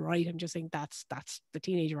saying I was right. I'm just saying that's the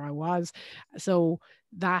teenager I was. So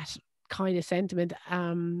that kind of sentiment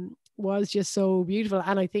was just so beautiful.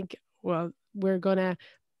 And I think, well, we're gonna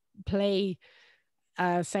play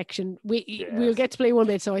section. We'll get to play one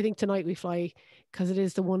bit. So I think Tonight We Fly, because it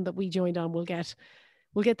is the one that we joined on, we'll get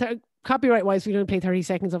copyright wise, we don't play 30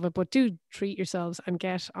 seconds of it, but do treat yourselves and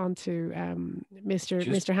get onto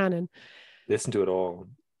Mr. Hannon. Listen to it all.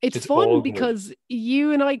 It's It's fun all good. because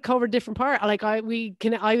you and I covered different part. Like I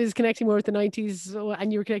was connecting more with the 90s,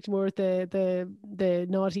 and you were connecting more with the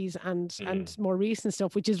noughties and more recent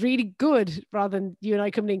stuff, which is really good, rather than you and I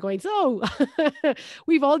coming in going, so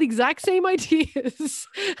we've all the exact same ideas.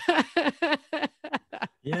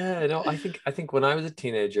 Yeah, no, I think when I was a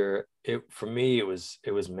teenager, for me it was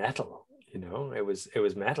metal, it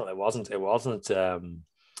was metal. It wasn't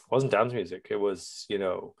dance music. It was,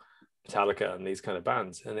 Metallica and these kind of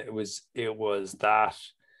bands. And it was that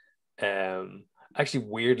actually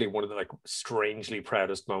weirdly one of the like strangely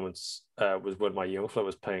proudest moments was when my young fella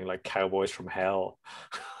was playing like Cowboys from Hell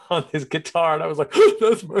on his guitar, and I was like,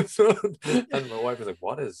 that's my son. And my wife was like,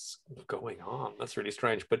 what is going on? That's really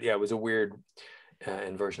strange. But yeah, it was a weird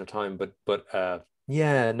inversion of time. But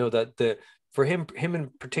yeah, no, that the for him in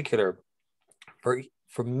particular,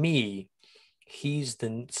 for me, he's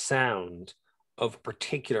the sound of a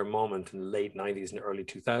particular moment in the late 90s and early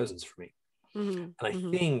 2000s for me. Mm-hmm, And I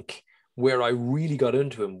mm-hmm. think where I really got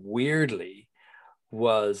into him weirdly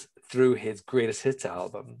was through his greatest hits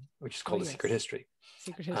album, which is Oh called The Secret yes, History.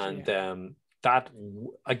 Secret History. And Yeah. that,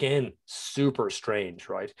 again, super strange,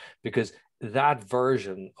 right? Because that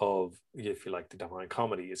version of, if you like, the Divine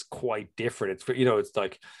Comedy is quite different. It's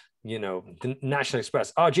like, the National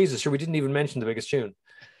Express. Oh, Jesus, sure, we didn't even mention the biggest tune,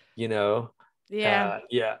 you know? Yeah.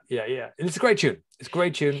 Yeah. And it's a great tune. It's a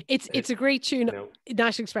great tune. It's a great tune. You know,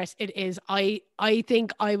 National Express. It is. I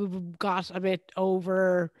think I got a bit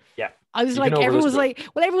over. yeah, I was you can like, overlisten to it.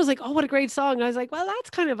 everyone was like, oh, what a great song. And I was like, well, that's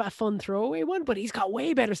kind of a fun throwaway one, but he's got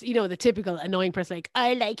way better. The typical annoying person, like,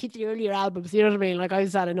 I like his earlier albums. You know what I mean? Like, I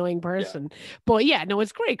was that annoying Yeah, person. But yeah, no,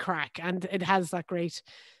 it's great crack, and it has that great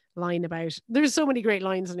line about. There's so many great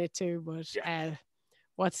lines in it too. But yeah,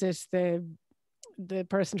 what's this? The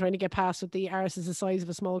person trying to get past with the arse is the size of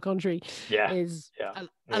a small country yeah, is yeah,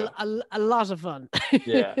 a, yeah. a lot of fun.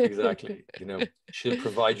 Yeah, exactly. She'll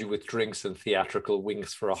provide you with drinks and theatrical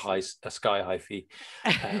winks for a sky high fee.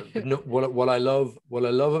 But no, what I love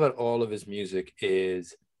about all of his music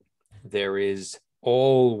is there is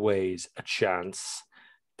always a chance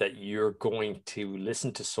that you're going to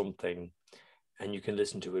listen to something, and you can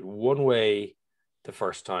listen to it one way the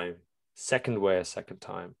first time, second way a second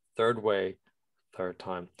time, third way third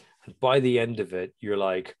time, and by the end of it, you're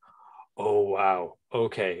like, oh wow,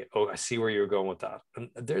 okay, oh, I see where you're going with that. And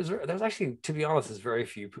there's actually, to be honest, there's very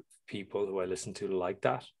few people who I listen to like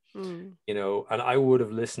that. Mm. And I would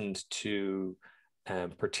have listened to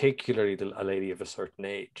particularly a lady of a certain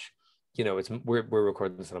age. We're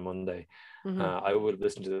recording this on a Monday. Mm-hmm. I would have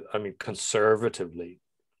listened to it, I mean, conservatively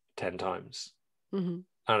 10 times, Mm-hmm.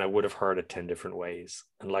 and I would have heard it 10 different ways.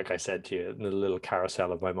 And like I said to you, in the little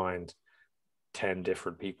carousel of my mind, 10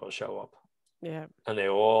 different people show up. Yeah. And they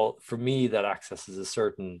all, for me, that accesses a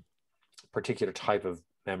certain particular type of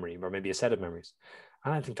memory, or maybe a set of memories.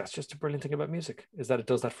 And I think that's just a brilliant thing about music, is that it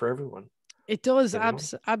does that for everyone. It does, You know?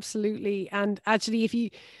 absolutely. And actually, if you,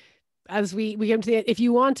 as we came to the end, if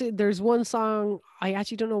you want to, there's one song, I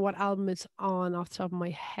actually don't know what album it's on off the top of my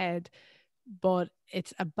head, but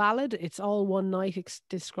it's a ballad. It's all one night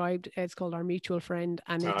described. It's called Our Mutual Friend,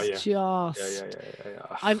 and Oh it's yeah. just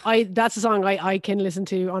Yeah. I that's a song I can listen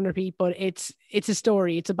to on repeat, but it's a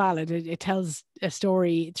story. It's a ballad. It tells a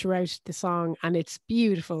story throughout the song, and it's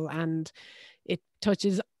beautiful, and it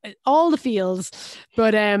touches all the feels.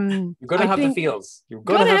 But You're gonna I have the think feels. You're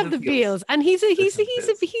gonna gonna have have the the feels. feels, and he's a Feels.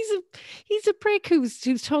 prick who's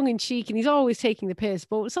tongue in cheek, and he's always taking the piss,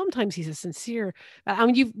 but sometimes he's a sincere. I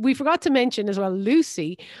mean, we forgot to mention as well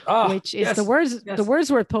Lucy, Ah, which is the yes, yes,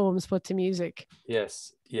 Wordsworth poems put to music.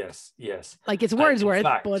 yes. Like it's And in Wordsworth,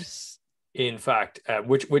 but fact,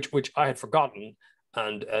 which I had forgotten,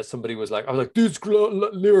 and somebody was like, I was like, these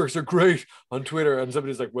lyrics are great on Twitter, and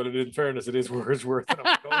somebody's like, well, in fairness, it is Wordsworth, and I'm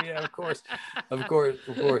like, oh yeah, of course.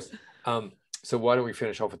 So why don't we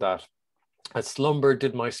finish off with that? As slumber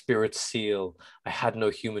did my spirit seal, I had no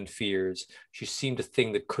human fears. She seemed a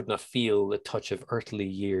thing that could not feel the touch of earthly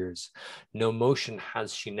years. No motion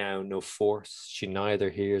has she now, no force. She neither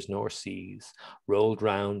hears nor sees. Rolled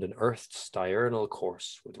round an earth's diurnal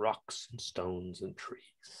course with rocks and stones and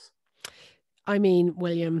trees. I mean,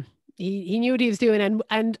 William, he knew what he was doing,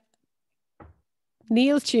 and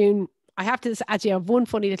Neil's tune. I have to actually have one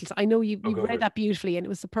funny little. I know you read that beautifully, and it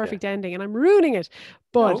was the perfect ending, and I'm ruining it,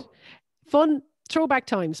 but. No. Fun throwback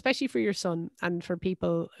time, especially for your son and for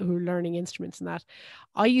people who are learning instruments and that.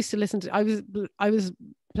 I used to listen to, I was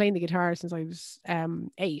playing the guitar since I was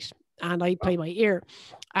 8, and I play by ear,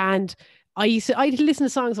 and I'd listen to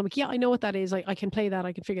songs. I'm like, yeah, I know what that is. I can play that.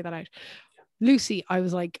 I can figure that out. Lucy, I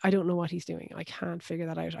was like, I don't know what he's doing. I can't figure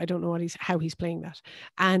that out. I don't know how he's playing that.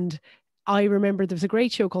 And I remember there was a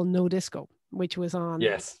great show called No Disco, which was on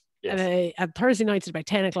Yes. Yes. at Thursday nights at about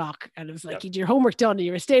 10 o'clock. And it was like, Yep. you did your homework done and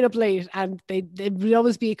you were staying up late. And they would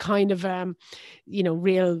always be a kind of,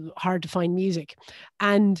 real hard to find music.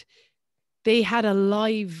 And they had a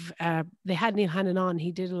live, they had Neil Hannon on.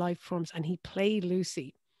 He did a live performance and he played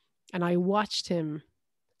Lucy. And I watched him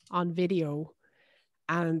on video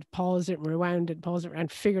and paused it and rewound it, paused it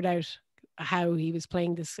and figured out how he was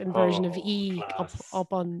playing this inversion of E up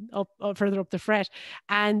further up the fret.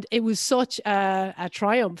 And it was such a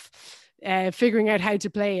triumph figuring out how to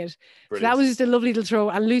play it. Brilliant. So that was just a lovely little throw.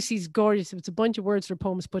 And Lucy's gorgeous. It's a bunch of words for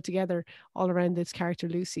poems put together all around this character,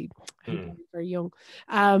 Lucy, who's very young.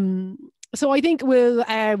 So I think we'll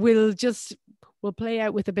play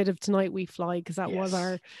out with a bit of Tonight We Fly, because that was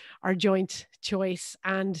our joint choice.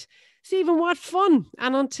 And Stephen, what fun.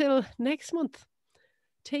 And until next month,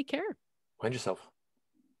 take care. Mind yourself.